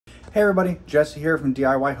Hey everybody, Jesse here from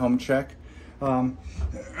DIY Home Check.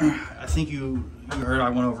 I think you heard I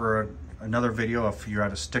went over another video if you're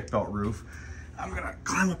at a stick built roof. I'm gonna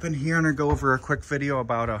climb up in here and go over a quick video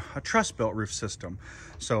about a truss built roof system.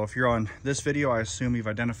 So if you're on this video, I assume you've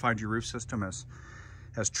identified your roof system as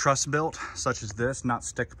truss built, such as this, not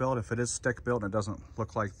stick built. If it is stick built and it doesn't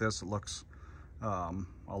look like this, it looks a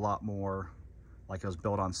lot more like it was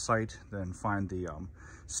built on site, then find the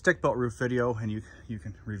stick built roof video and you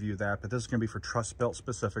can review that. But this is going to be for truss built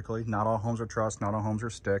specifically. Not all homes are truss, not all homes are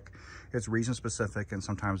stick. It's region specific, and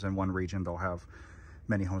sometimes in one region they'll have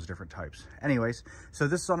many homes of different types. Anyways, so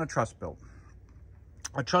this is on a truss built.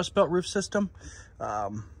 A truss built roof system,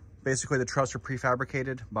 basically the truss are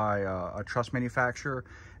prefabricated by a truss manufacturer,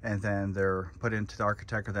 and then they're put into the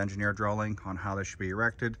architect or the engineer drawing on how they should be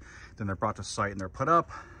erected. Then they're brought to site and they're put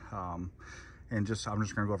up. I'm just going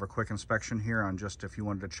to go over a quick inspection here on just if you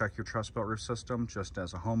wanted to check your truss built roof system just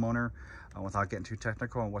as a homeowner without getting too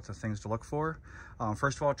technical on what the things to look for.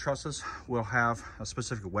 First of all, trusses will have a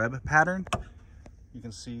specific web pattern. You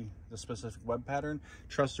can see the specific web pattern.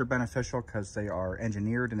 Trusses are beneficial because they are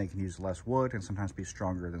engineered and they can use less wood and sometimes be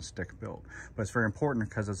stronger than stick built. But it's very important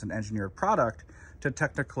because it's an engineered product to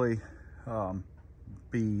technically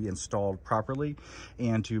be installed properly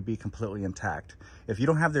and to be completely intact. If you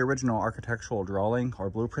don't have the original architectural drawing or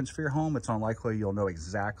blueprints for your home, it's unlikely you'll know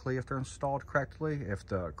exactly if they're installed correctly, if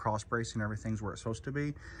the cross bracing and everything's where it's supposed to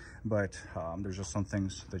be. But there's just some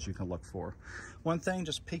things that you can look for. One thing,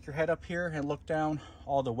 just peek your head up here and look down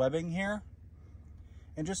all the webbing here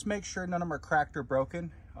and just make sure none of them are cracked or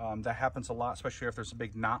broken. That happens a lot, especially if there's a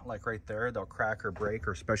big knot like right there. They'll crack or break,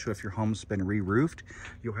 or especially if your home's been re-roofed,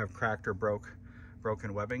 you'll have cracked or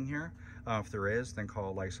broken webbing here. If there is, then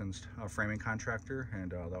call a licensed framing contractor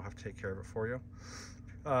and they'll have to take care of it for you.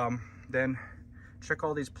 Then check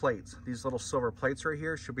all these plates. These little silver plates right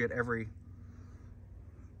here should be at every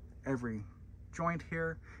joint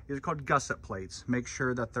here. These are called gusset plates. Make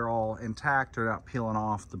sure that they're all intact, they're not peeling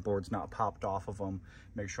off, the board's not popped off of them.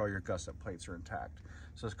 Make sure your gusset plates are intact.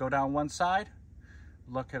 So let's go down one side,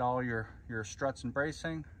 look at all your struts and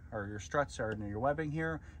bracing, or your struts are in your webbing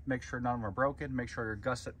here. Make sure none of them are broken. Make sure your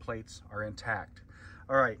gusset plates are intact.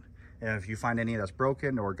 All right, and if you find any that's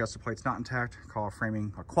broken or gusset plates not intact, call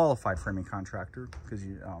a qualified framing contractor, because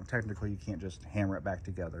technically you can't just hammer it back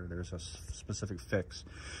together. There's a specific fix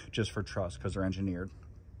just for truss because they're engineered.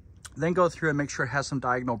 Then go through and make sure it has some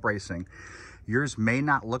diagonal bracing. Yours may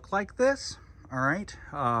not look like this. All right,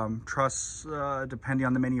 truss, depending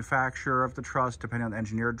on the manufacturer of the truss, depending on the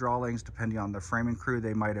engineered drawings, depending on the framing crew,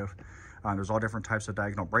 they might have, there's all different types of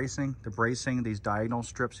diagonal bracing. The bracing, these diagonal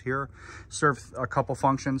strips here, serve a couple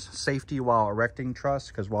functions. Safety while erecting truss,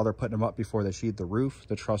 because while they're putting them up before they sheathe the roof,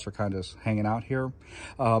 the truss are kind of hanging out here.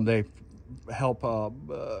 They help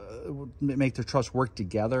make the truss work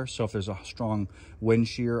together. So if there's a strong wind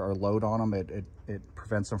shear or load on them, it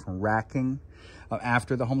prevents them from racking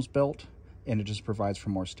after the home's built. And it just provides for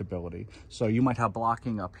more stability. So you might have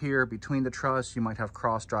blocking up here between the truss. You might have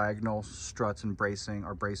cross diagonal struts and bracing,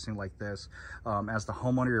 or bracing like this. As the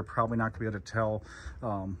homeowner, you're probably not gonna be able to tell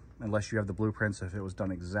unless you have the blueprints if it was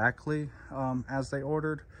done exactly as they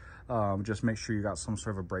ordered. Just make sure you got some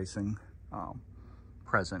sort of a bracing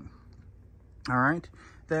present. All right,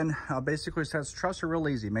 then basically it says truss are real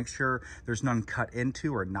easy. Make sure there's none cut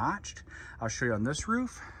into or notched. I'll show you on this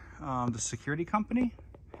roof. The security company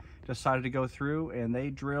decided to go through and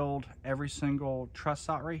they drilled every single truss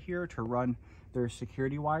out right here to run their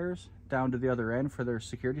security wires down to the other end for their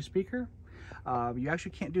security speaker. You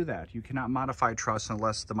actually can't do that. You cannot modify truss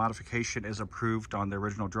unless the modification is approved on the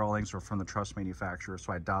original drawings or from the truss manufacturer.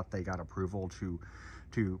 So I doubt they got approval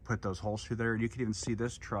to put those holes through there. And you can even see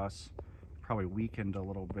this truss probably weakened a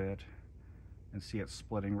little bit and see it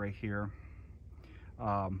splitting right here.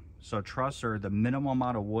 So truss are the minimum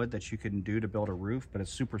amount of wood that you can do to build a roof, but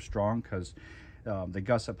it's super strong because the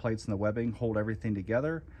gusset plates and the webbing hold everything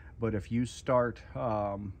together. But if you start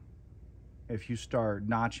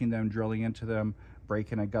notching them, drilling into them,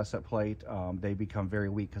 breaking a gusset plate, they become very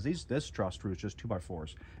weak, because this truss roof is just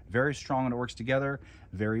 2x4s. Very strong when it works together,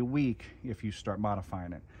 very weak if you start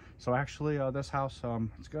modifying it. So actually this house,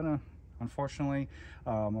 it's gonna, unfortunately,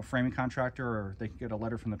 a framing contractor, or they can get a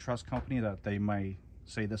letter from the truss company that they might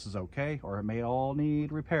say this is okay, or it may all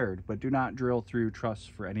need repaired. But do not drill through truss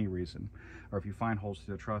for any reason. Or if you find holes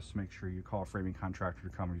through the truss, make sure you call a framing contractor to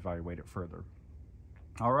come evaluate it further.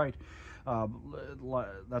 All right,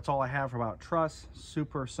 that's all I have about truss.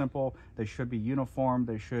 Super simple. They should be uniform.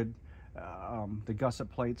 They should, the gusset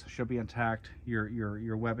plates should be intact.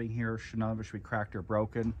 Your webbing here, none of it should be cracked or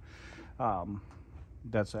broken.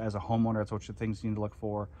 That's, as a homeowner, that's what things you need to look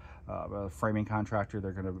for. A framing contractor,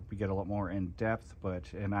 they're going to get a lot more in depth,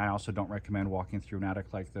 and I also don't recommend walking through an attic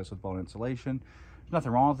like this with bone insulation. There's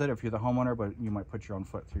nothing wrong with it if you're the homeowner, but you might put your own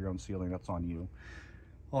foot through your own ceiling. That's on you.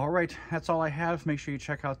 All right, that's all I have. Make sure you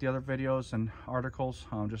check out the other videos and articles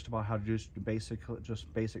just about how to do basic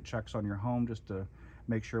checks on your home, just to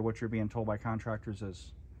make sure what you're being told by contractors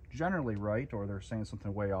is generally right, or they're saying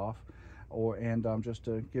something way off, and just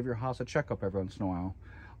to give your house a checkup every once in a while.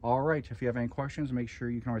 All right, if you have any questions, make sure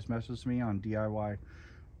you can always message me on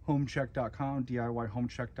DIYHomecheck.com,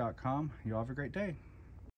 DIYHomecheck.com. You all have a great day.